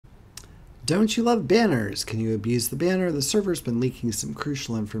Don't you love banners? Can you abuse the banner? The server's been leaking some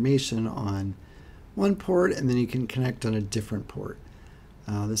crucial information on one port, and then you can connect on a different port.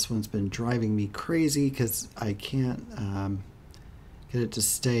 This one's been driving me crazy because I can't get it to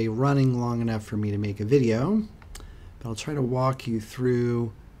stay running long enough for me to make a video. But I'll try to walk you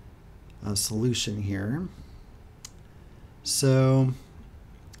through a solution here. So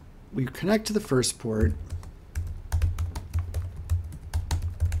we connect to the first port.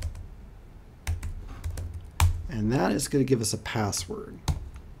 And that is going to give us a password.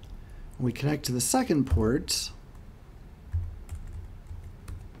 When we connect to the second port,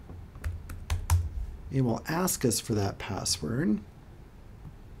 it will ask us for that password.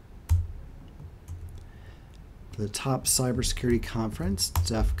 For the top cybersecurity conference,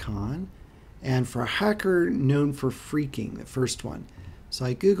 DEF CON, and for a hacker known for freaking, the first one. So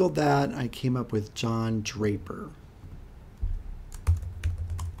I Googled that, I came up with John Draper.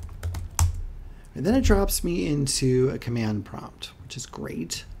 And then it drops me into a command prompt, which is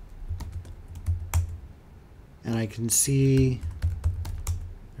great. And I can see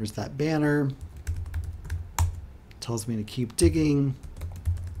there's that banner. It tells me to keep digging.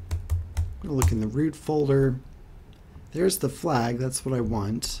 I'm going to look in the root folder. There's the flag, that's what I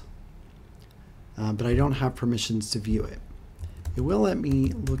want. But I don't have permissions to view it. It will let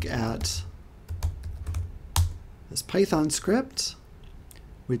me look at this Python script,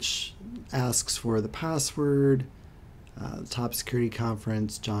 which asks for the password, the top security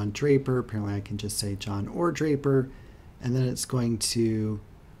conference, John Draper. Apparently I can just say John or Draper, and then it's going to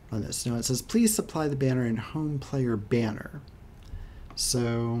run this. Now it says, please supply the banner in home player banner.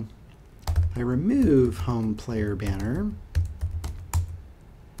 So if I remove home player banner,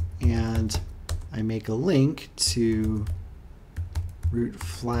 and I make a link to root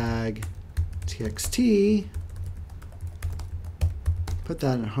flag.txt, put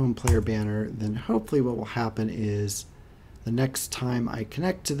that in home player banner, then hopefully what will happen is the next time I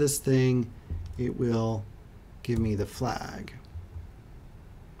connect to this thing, it will give me the flag.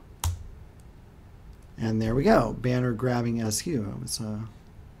 And there we go, banner grabbing SU. It's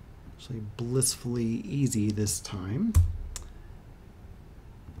actually blissfully easy this time.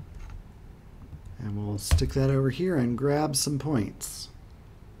 And we'll stick that over here and grab some points.